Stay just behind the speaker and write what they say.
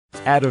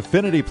At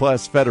Affinity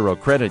Plus Federal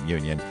Credit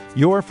Union,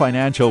 your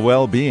financial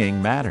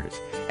well-being matters,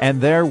 and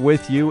they're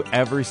with you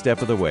every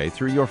step of the way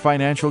through your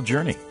financial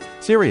journey.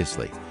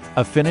 Seriously,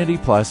 Affinity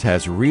Plus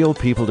has real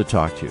people to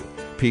talk to,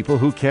 people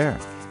who care,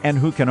 and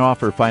who can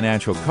offer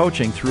financial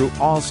coaching through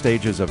all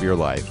stages of your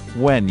life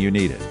when you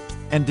need it.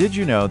 And did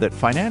you know that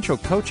financial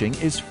coaching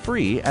is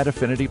free at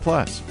Affinity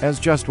Plus as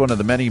just one of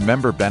the many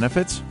member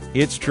benefits?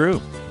 It's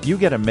true. You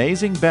get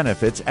amazing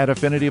benefits at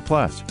Affinity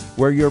Plus,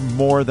 where you're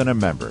more than a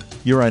member.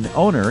 You're an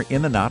owner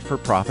in the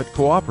not-for-profit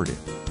cooperative.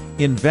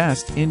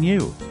 Invest in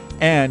you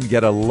and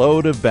get a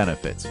load of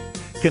benefits.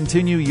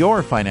 Continue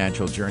your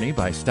financial journey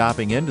by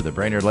stopping into the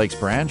Brainerd Lakes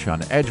branch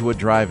on Edgewood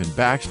Drive in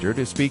Baxter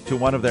to speak to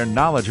one of their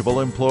knowledgeable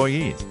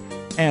employees.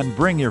 And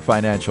bring your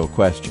financial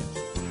questions.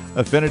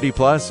 Affinity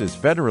Plus is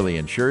federally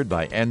insured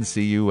by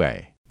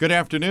NCUA. Good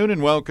afternoon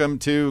and welcome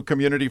to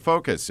Community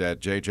Focus at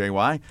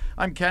JJY.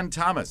 I'm Ken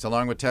Thomas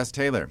along with Tess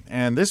Taylor.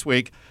 And this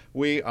week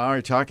we are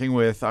talking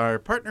with our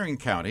partnering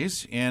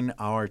counties in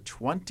our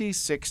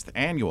 26th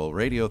annual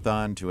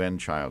Radiothon to End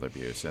Child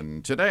Abuse.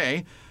 And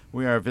today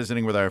we are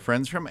visiting with our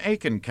friends from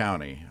Aiken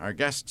County. Our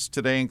guests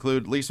today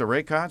include Lisa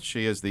Raycott.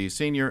 She is the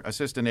Senior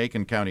Assistant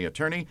Aiken County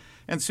Attorney,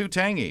 and Sue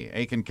Tangy,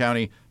 Aiken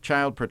County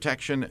Child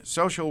Protection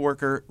Social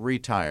Worker,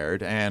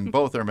 retired, and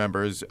both are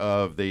members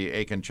of the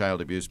Aiken Child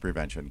Abuse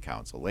Prevention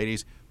Council.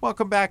 Ladies,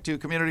 welcome back to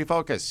Community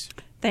Focus.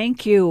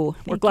 Thank you.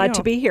 We're glad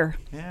to be here.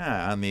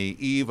 Yeah, on the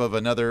eve of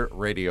another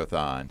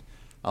Radiothon.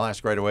 I'll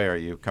ask right away, are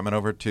you coming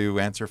over to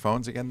answer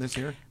phones again this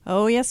year?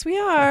 Oh, yes, we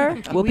are.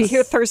 We'll be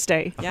here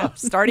Thursday. Yeah,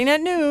 starting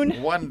at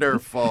noon.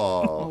 Wonderful.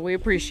 Well, we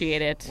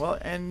appreciate it. Well,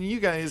 and you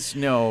guys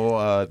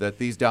know that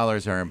these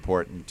dollars are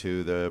important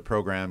to the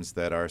programs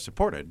that are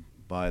supported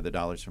by the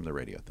dollars from the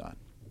Radiothon.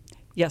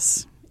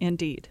 Yes,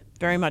 indeed.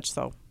 Very much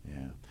so.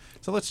 Yeah.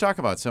 So let's talk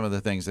about some of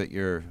the things that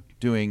you're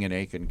doing in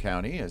Aiken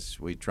County as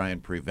we try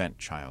and prevent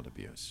child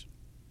abuse.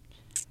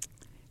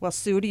 Well,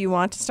 Sue, do you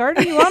want to start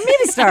or do you want me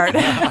to start?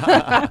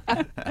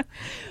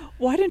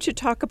 Why don't you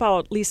talk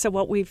about, Lisa,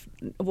 what we've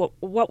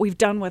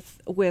done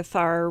with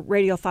our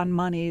Radiothon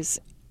monies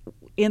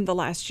in the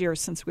last year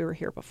since we were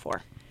here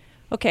before?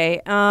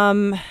 Okay.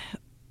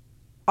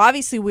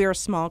 Obviously, we are a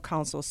small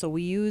council, so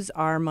we use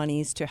our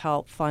monies to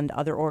help fund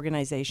other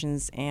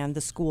organizations and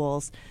the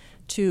schools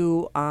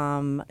to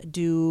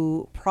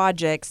do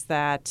projects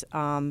that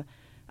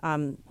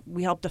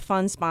we help to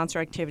fund sponsor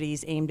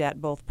activities aimed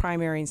at both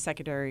primary and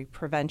secondary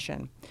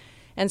prevention.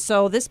 And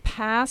so this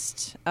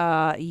past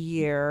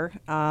year,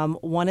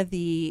 one of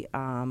the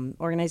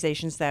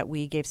organizations that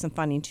we gave some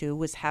funding to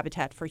was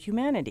Habitat for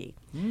Humanity.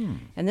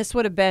 And this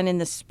would have been in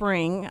the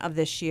spring of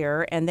this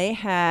year, and they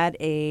had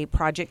a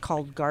project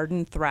called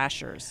Garden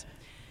Thrashers.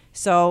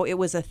 So it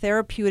was a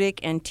therapeutic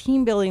and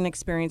team-building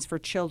experience for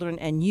children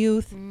and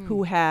youth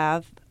who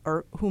have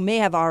or who may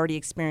have already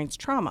experienced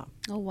trauma.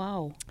 Oh,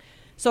 wow.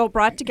 So it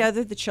brought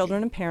together the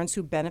children and parents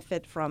who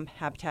benefit from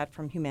Habitat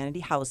for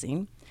Humanity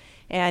housing.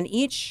 And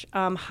each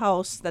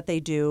house that they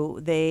do,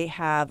 they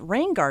have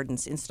rain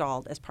gardens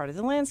installed as part of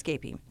the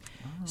landscaping.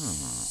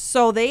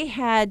 So they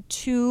had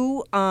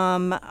two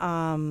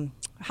houses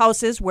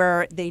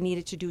where they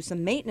needed to do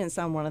some maintenance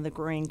on one of the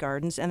rain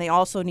gardens, and they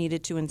also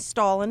needed to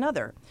install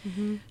another.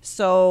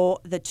 So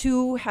the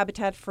two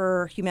Habitat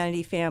for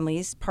Humanity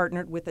families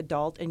partnered with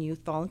adult and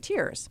youth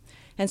volunteers.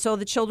 And so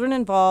the children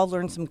involved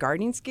learned some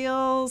gardening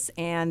skills,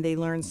 and they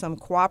learned some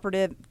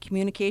cooperative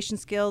communication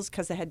skills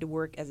because they had to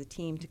work as a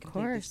team to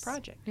complete this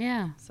project.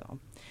 Yeah. So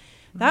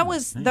that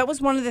was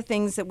one of the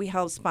things that we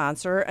helped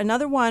sponsor.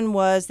 Another one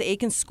was the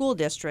Aiken School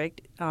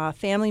District,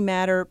 Family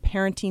Matter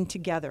Parenting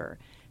Together.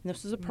 And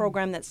this was a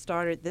program that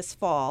started this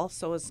fall,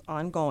 so it's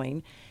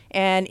ongoing.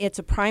 And it's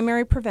a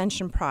primary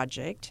prevention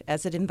project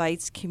as it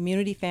invites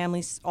community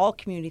families, all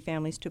community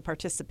families, to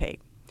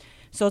participate.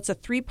 So it's a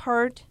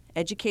 3-part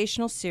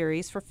educational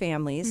series for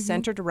families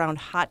centered around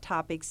hot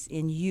topics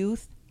in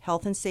youth,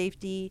 health and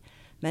safety,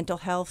 mental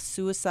health,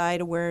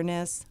 suicide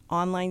awareness,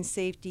 online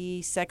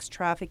safety, sex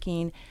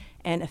trafficking,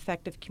 and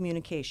effective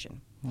communication.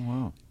 Oh,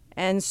 wow.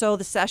 And so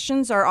the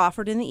sessions are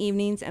offered in the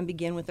evenings and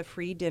begin with a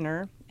free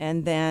dinner,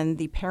 and then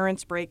the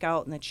parents break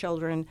out and the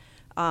children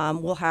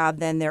will have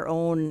then their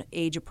own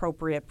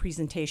age-appropriate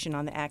presentation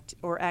on the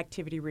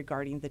activity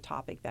regarding the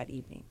topic that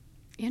evening.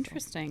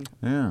 Interesting.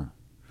 Yeah.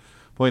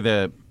 Boy,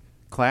 the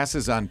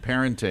classes on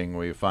parenting,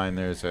 we find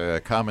there's a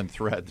common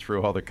thread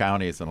through all the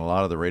counties, and a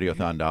lot of the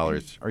Radiothon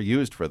dollars are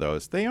used for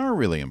those. They are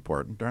really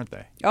important, aren't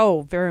they?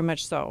 Oh, very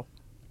much so.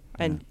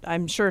 And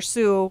I'm sure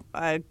Sue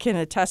can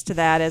attest to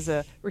that as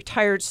a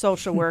retired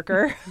social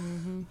worker.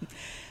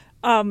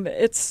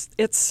 It's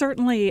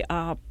certainly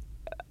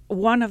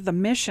one of the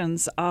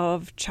missions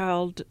of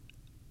child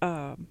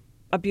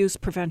abuse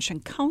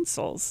prevention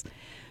councils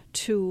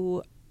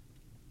to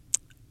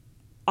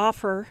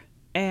offer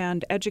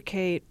and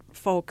educate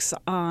folks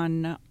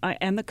on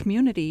and the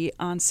community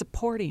on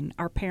supporting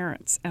our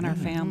parents and our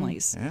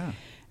families. Yeah.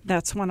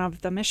 That's one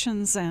of the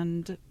missions,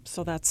 and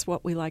so that's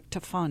what we like to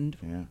fund.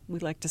 Yeah. We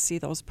like to see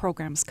those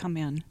programs come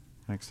in.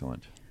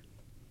 Excellent.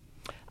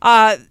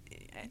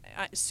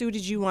 Sue,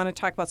 did you want to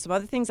talk about some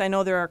other things? I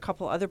know there are a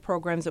couple other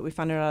programs that we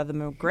funded out of the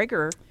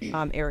McGregor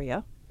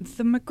area.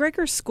 The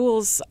McGregor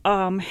schools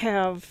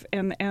have,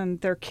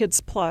 and their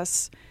Kids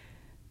Plus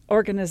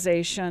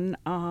organization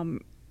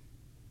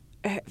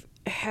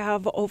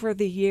have over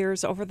the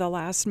years, over the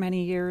last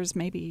many years,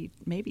 maybe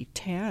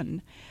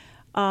 10,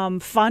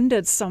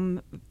 funded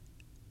some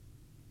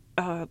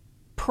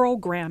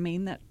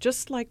programming that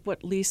just like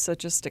what Lisa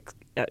just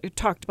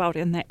talked about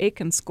in the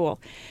Aiken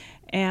School.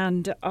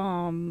 And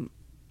let me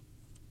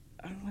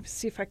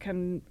see if I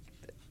can.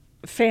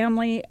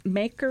 Family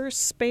Maker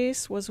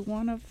Space was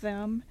one of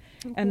them,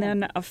 and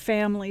then a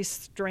family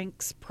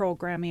strengths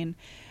programming,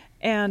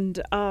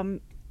 and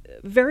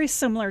very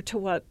similar to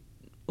what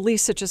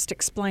Lisa just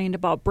explained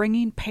about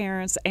bringing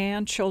parents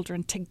and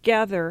children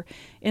together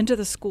into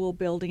the school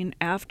building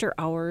after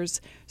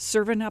hours,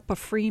 serving up a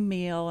free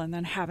meal, and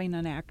then having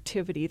an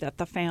activity that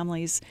the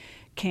families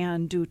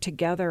can do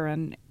together.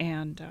 And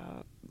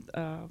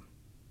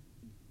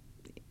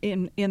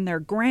in their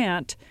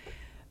grant,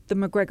 the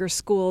McGregor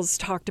schools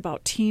talked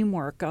about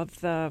teamwork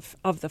of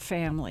the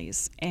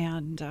families,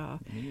 and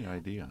Neat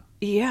idea.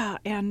 yeah,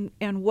 and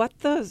what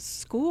the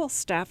school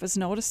staff is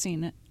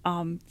noticing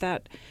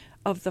that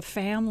of the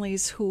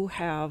families who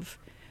have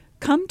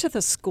come to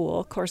the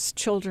school, of course,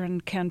 children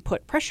can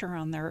put pressure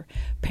on their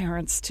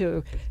parents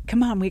to,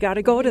 come on, we got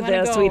to go to wanna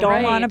this. go, We don't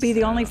right. want to be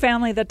the only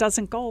family that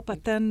doesn't go.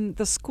 But then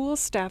the school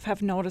staff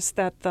have noticed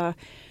that the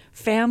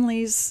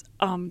families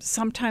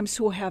sometimes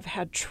who have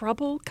had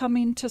trouble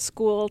coming to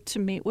school to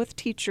meet with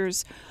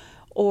teachers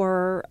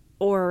or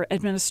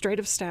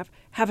administrative staff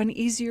have an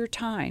easier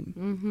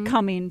time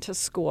coming to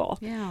school.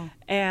 Yeah.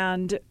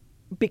 And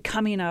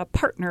becoming a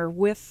partner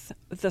with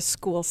the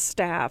school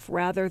staff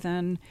rather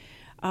than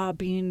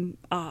being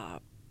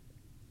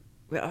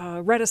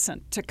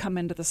reticent to come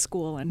into the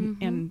school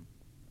and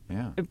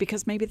Yeah.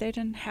 because maybe they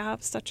didn't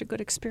have such a good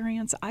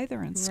experience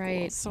either in school.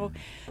 Right. So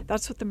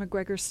that's what the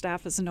McGregor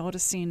staff is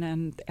noticing,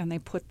 and they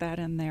put that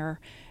in their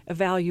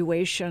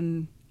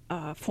evaluation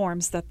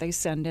forms that they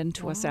send in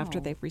to us after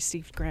Wow. they've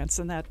received grants.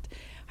 And that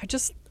I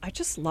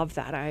just love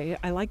that.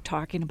 I like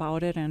talking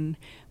about it, and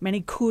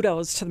many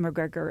kudos to the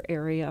McGregor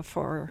area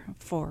for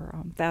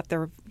that.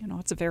 They're,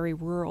 it's a very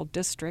rural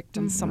district,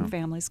 and some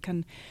families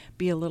can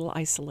be a little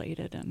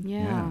isolated, and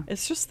Yeah.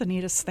 it's just the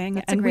neatest thing.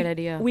 That's a and great we,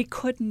 idea. We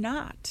could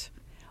not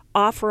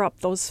offer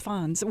up those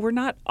funds. We're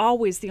not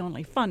always the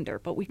only funder,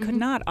 but we could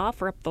not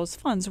offer up those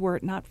funds were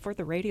it not for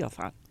the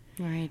Radiothon.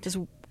 Right.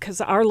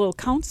 Because our little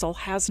council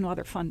has no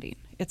other funding.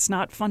 It's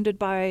not funded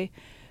by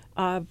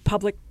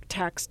public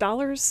tax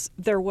dollars.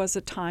 There was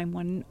a time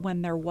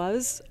when there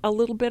was a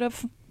little bit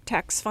of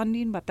tax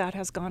funding, but that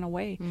has gone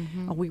away.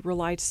 We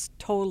relied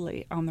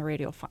totally on the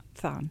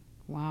Radiothon.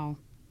 Wow.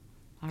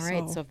 All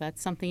right. So- So if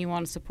that's something you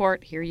want to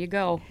support, here you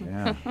go.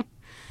 Yeah.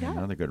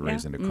 Another good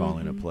reason to call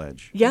in a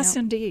pledge. Yes,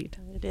 Yep. indeed.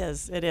 It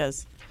is. It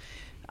is.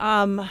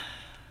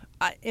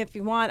 If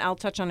you want, I'll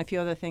touch on a few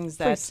other things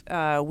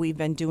that we've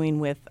been doing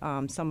with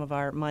some of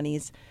our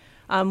monies.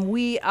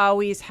 We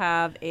always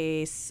have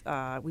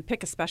we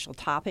pick a special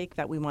topic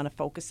that we want to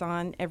focus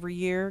on every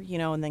year,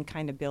 and then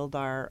kind of build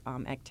our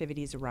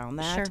activities around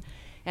that. Sure.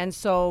 And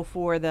so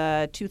for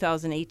the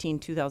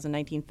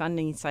 2018-2019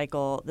 funding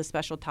cycle, the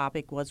special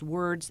topic was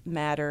Words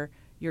Matter,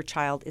 Your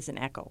Child is an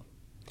Echo.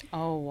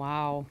 Oh,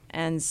 wow.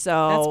 And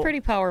so That's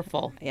pretty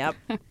powerful. Yep.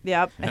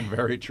 And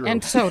very true.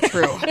 And so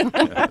true.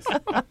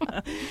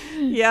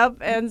 Yep.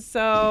 And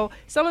so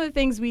some of the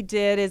things we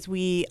did is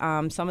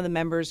some of the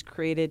members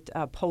created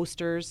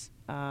posters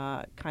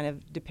kind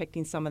of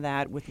depicting some of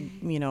that with,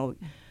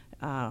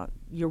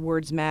 your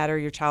words matter,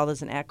 your child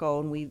is an echo,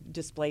 and we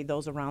displayed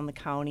those around the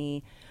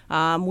county.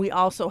 We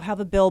also have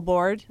a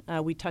billboard.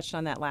 We touched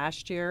on that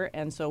last year,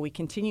 and so we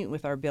continue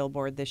with our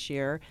billboard this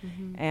year.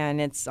 And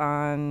it's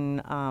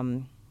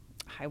on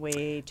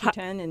Highway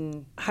 210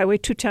 and Highway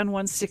 210,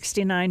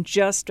 169,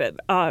 just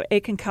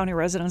Aiken County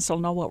residents will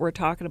know what we're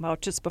talking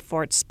about just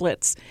before it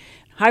splits.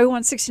 Highway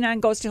 169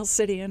 goes to Hill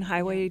City, and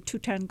Highway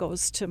 210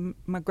 goes to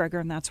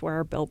McGregor, and that's where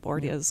our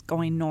billboard is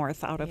going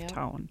north out of Yep.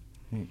 town.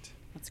 Neat.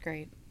 That's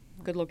great.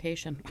 Good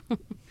location.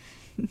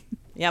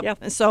 Yep.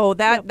 Yep. So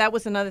that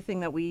was another thing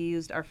that we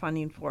used our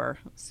funding for.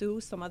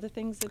 Sue, some other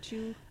things that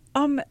you...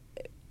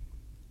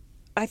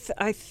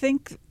 I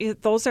think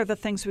those are the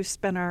things we've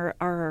spent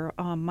our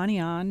money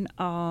on,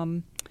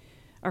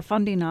 our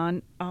funding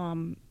on.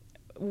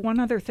 One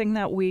other thing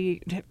that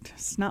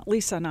it's not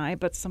Lisa and I,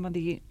 but some of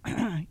the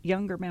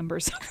younger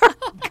members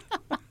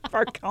of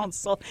our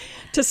council,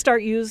 to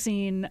start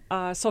using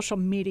social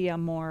media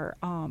more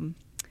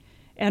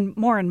and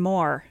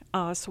more.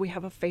 So we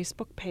have a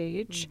Facebook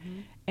page,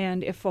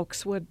 and if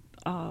folks would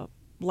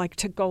like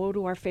to go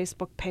to our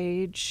Facebook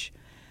page,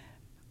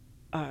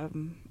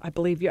 I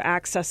believe you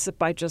access it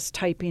by just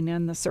typing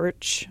in the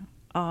search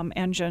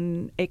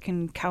engine,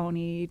 Aiken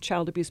County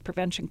Child Abuse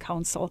Prevention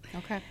Council.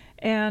 Okay.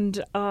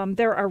 And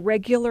there are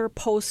regular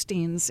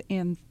postings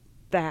in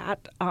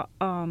that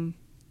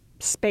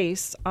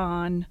space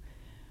on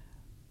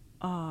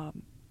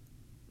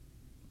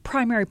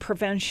primary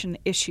prevention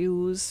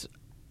issues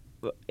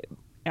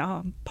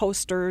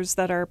posters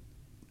that are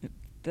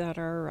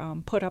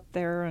put up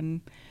there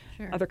and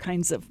Sure. other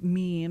kinds of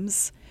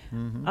memes.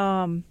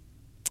 And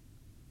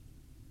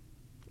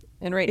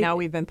right now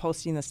we've been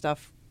posting the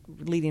stuff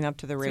leading up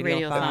to the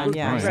radiothon. Radiothon.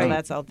 Yeah, so Right.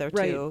 that's out there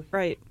too.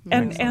 Right.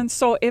 Excellent. And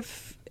so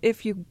if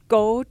you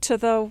go to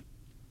the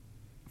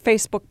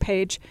Facebook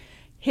page,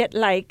 hit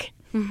like.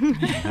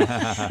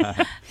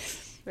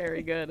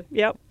 Very good.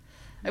 Yep.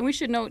 And we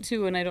should note,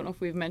 too, and I don't know if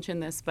we've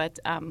mentioned this, but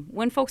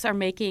when folks are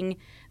making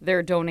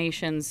their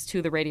donations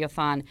to the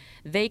Radiothon,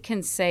 they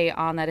can say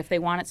on that if they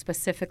want it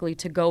specifically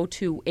to go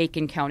to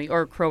Aiken County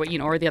or Crow,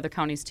 or the other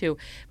counties, too.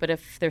 But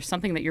if there's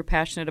something that you're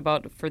passionate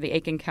about for the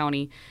Aiken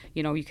County,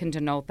 you can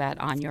denote that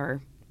on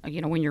your,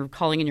 when you're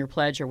calling in your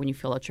pledge or when you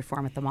fill out your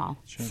form at the mall.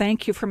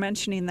 Thank you for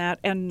mentioning that.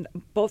 And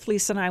both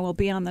Lisa and I will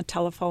be on the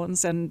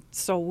telephones, and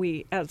so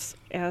we, as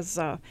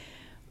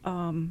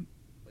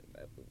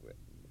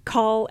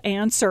call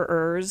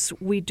answerers,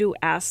 we do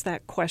ask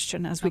that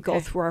question as we go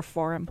Okay. through our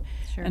forum.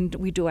 Sure. And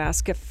we do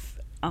ask if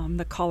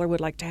the caller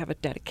would like to have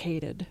it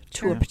dedicated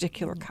to a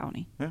particular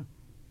county. Yeah.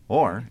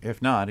 Or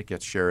if not, it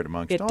gets shared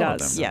amongst It all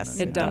does. of them. Yes,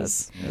 It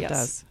does. It Yes.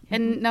 does.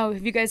 And now,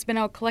 have you guys been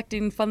out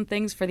collecting fun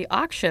things for the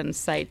auction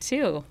site,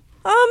 too?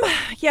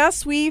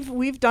 Yes, we've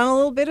done a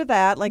little bit of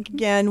that. Like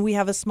again, we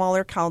have a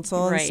smaller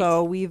council, and Right.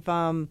 so we've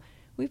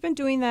been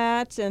doing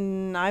that.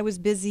 And I was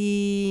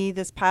busy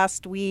this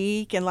past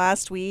week and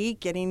last week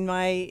getting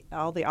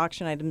all the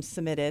auction items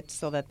submitted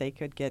so that they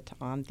could get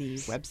on the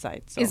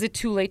website. So Is it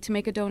too late to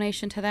make a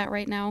donation to that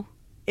right now?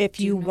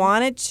 if you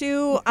wanted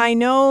to, I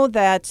know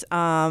that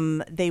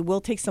they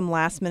will take some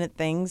last minute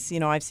things.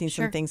 I've seen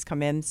Sure. some things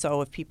come in.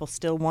 So if people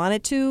still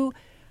wanted to,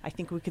 I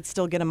think we could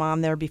still get them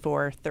on there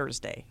before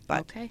Thursday.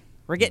 But Okay.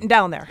 we're getting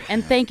down there.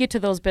 And thank you to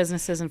those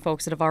businesses and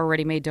folks that have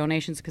already made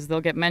donations, because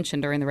they'll get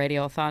mentioned during the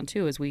Radiothon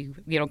too, as we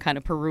kind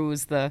of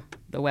peruse the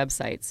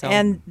website. So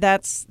And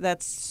that's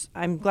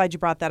I'm glad you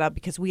brought that up,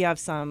 because we have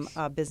some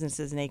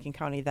businesses in Aiken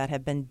County that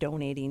have been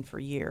donating for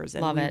years,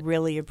 and Love we it.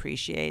 really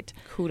appreciate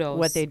kudos.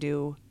 what they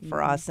do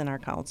for us and our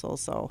council.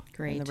 So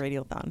Great. in the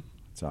Radiothon.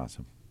 It's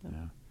awesome.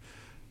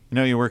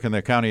 Yeah. You work in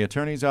the county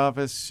attorney's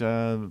office.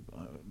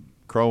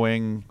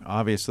 Crowing,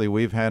 obviously,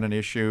 we've had an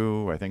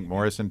issue. I think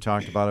Morrison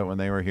talked about it when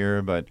they were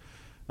here, but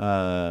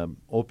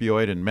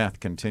opioid and meth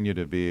continue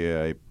to be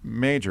a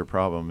major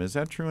problem. Is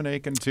that true in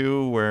Aiken,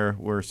 too, where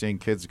we're seeing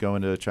kids go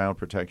into child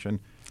protection?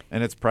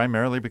 And it's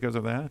primarily because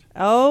of that?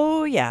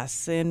 Oh,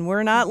 yes. And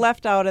we're not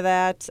left out of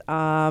that.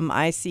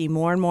 I see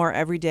more and more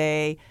every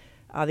day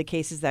the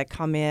cases that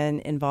come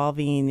in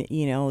involving,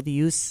 the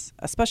use,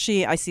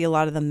 especially I see a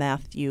lot of the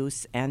meth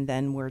use, and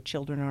then where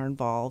children are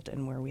involved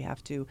and where we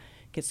have to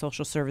get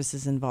social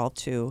services involved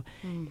too.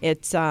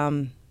 It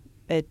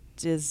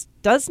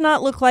does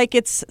not look like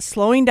it's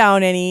slowing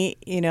down any.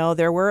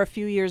 There were a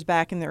few years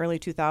back in the early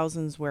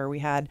 2000s where we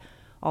had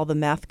all the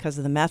meth because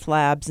of the meth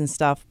labs and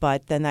stuff,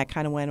 but then that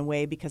kind of went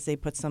away because they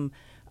put some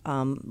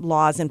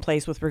laws in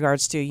place with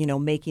regards to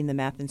making the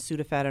meth and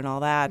Sudafed and all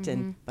that.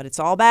 But it's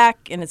all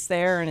back and it's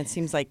there, and it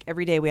seems like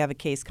every day we have a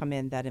case come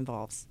in that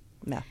involves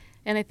meth.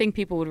 And I think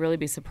people would really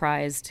be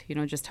surprised,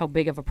 just how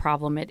big of a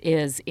problem it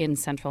is in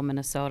central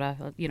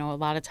Minnesota. A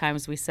lot of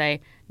times we say,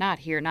 not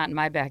here, not in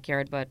my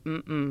backyard, but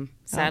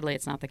sadly,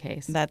 it's not the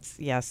case.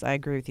 Yes, I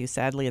agree with you.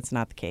 Sadly, it's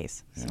not the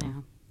case.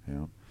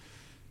 Yeah.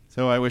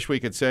 So I wish we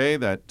could say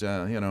that,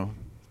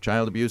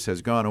 child abuse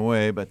has gone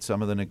away, but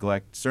some of the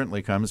neglect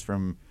certainly comes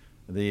from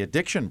the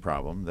addiction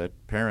problem that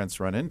parents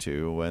run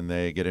into when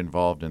they get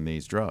involved in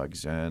these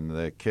drugs. And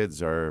the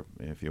kids are,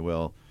 if you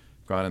will,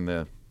 caught in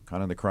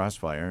the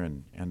crossfire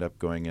and end up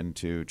going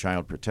into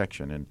child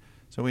protection. And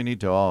so we need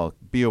to all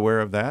be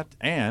aware of that.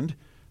 And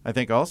I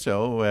think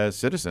also as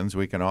citizens,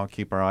 we can all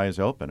keep our eyes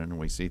open and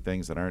we see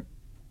things that aren't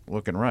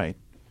looking right.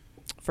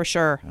 For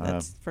sure.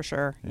 That's for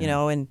sure.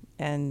 yeah.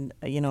 And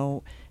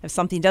if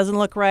something doesn't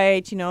look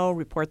right,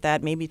 report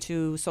that maybe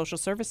to social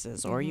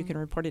services, or you can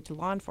report it to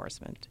law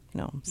enforcement,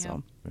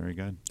 so. Very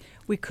good.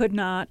 We could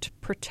not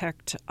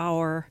protect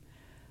our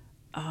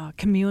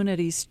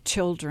community's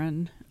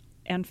children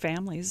and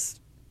families,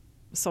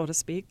 so to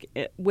speak,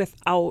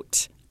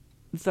 without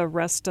the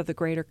rest of the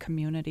greater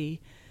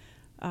community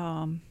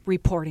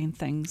reporting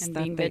things. And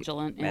that being they-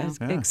 vigilant, yeah.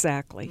 Yeah.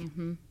 Exactly.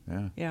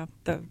 Yeah. Yeah,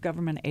 the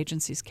government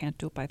agencies can't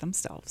do it by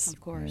themselves.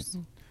 Of course.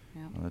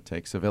 Yeah. Well, it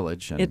takes a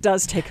village. And, It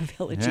does take a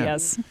village, Yeah.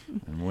 yes.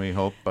 and we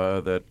hope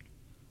that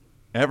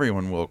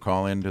everyone will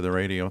call into the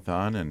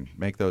Radiothon and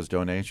make those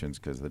donations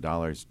because the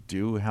dollars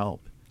do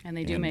help. And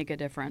they do make a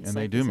difference. And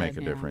they like do you make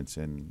said, a yeah. difference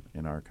in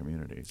our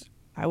communities.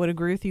 I would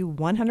agree with you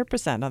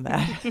 100% on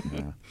that.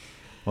 Yeah.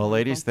 Well,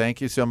 ladies,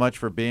 thank you so much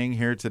for being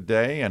here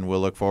today, and we'll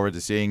look forward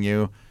to seeing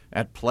you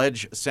at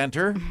Pledge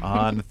Center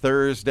on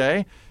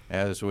Thursday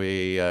as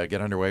we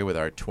get underway with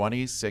our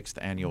 26th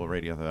annual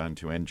Radiothon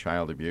to End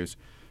Child Abuse,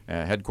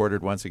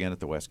 headquartered once again at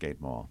the Westgate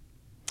Mall.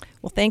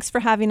 Well, thanks for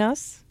having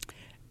us.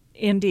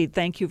 Indeed,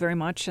 thank you very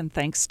much, and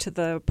thanks to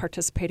the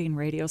participating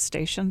radio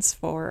stations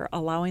for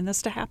allowing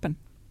this to happen.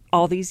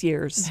 all these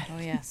years. Oh,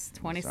 yes,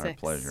 26. Our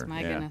pleasure.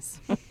 My Yeah. goodness.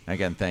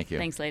 Again, thank you.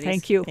 Thanks, ladies.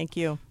 Thank you. Thank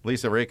you.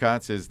 Lisa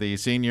Raycotts is the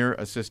Senior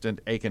Assistant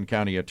Aiken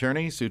County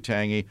Attorney. Sue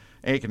Tangy,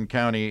 Aiken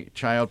County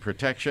Child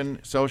Protection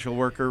Social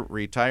Worker,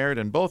 retired,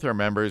 and both are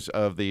members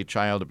of the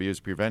Child Abuse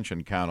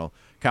Prevention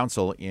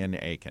Council in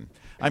Aiken.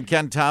 I'm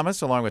Ken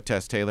Thomas, along with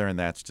Tess Taylor, and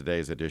that's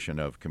today's edition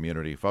of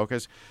Community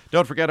Focus.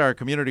 Don't forget our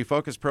Community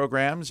Focus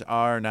programs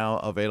are now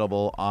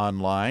available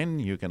online.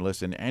 You can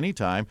listen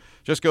anytime.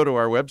 Just go to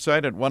our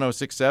website at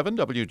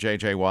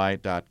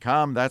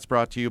 1067wjjy.com. That's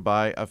brought to you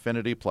by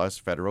Affinity Plus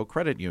Federal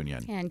Credit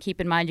Union. And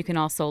keep in mind, you can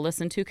also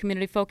listen to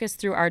Community Focus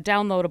through our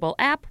downloadable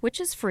app,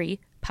 which is free,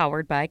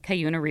 powered by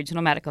Cuyuna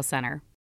Regional Medical Center.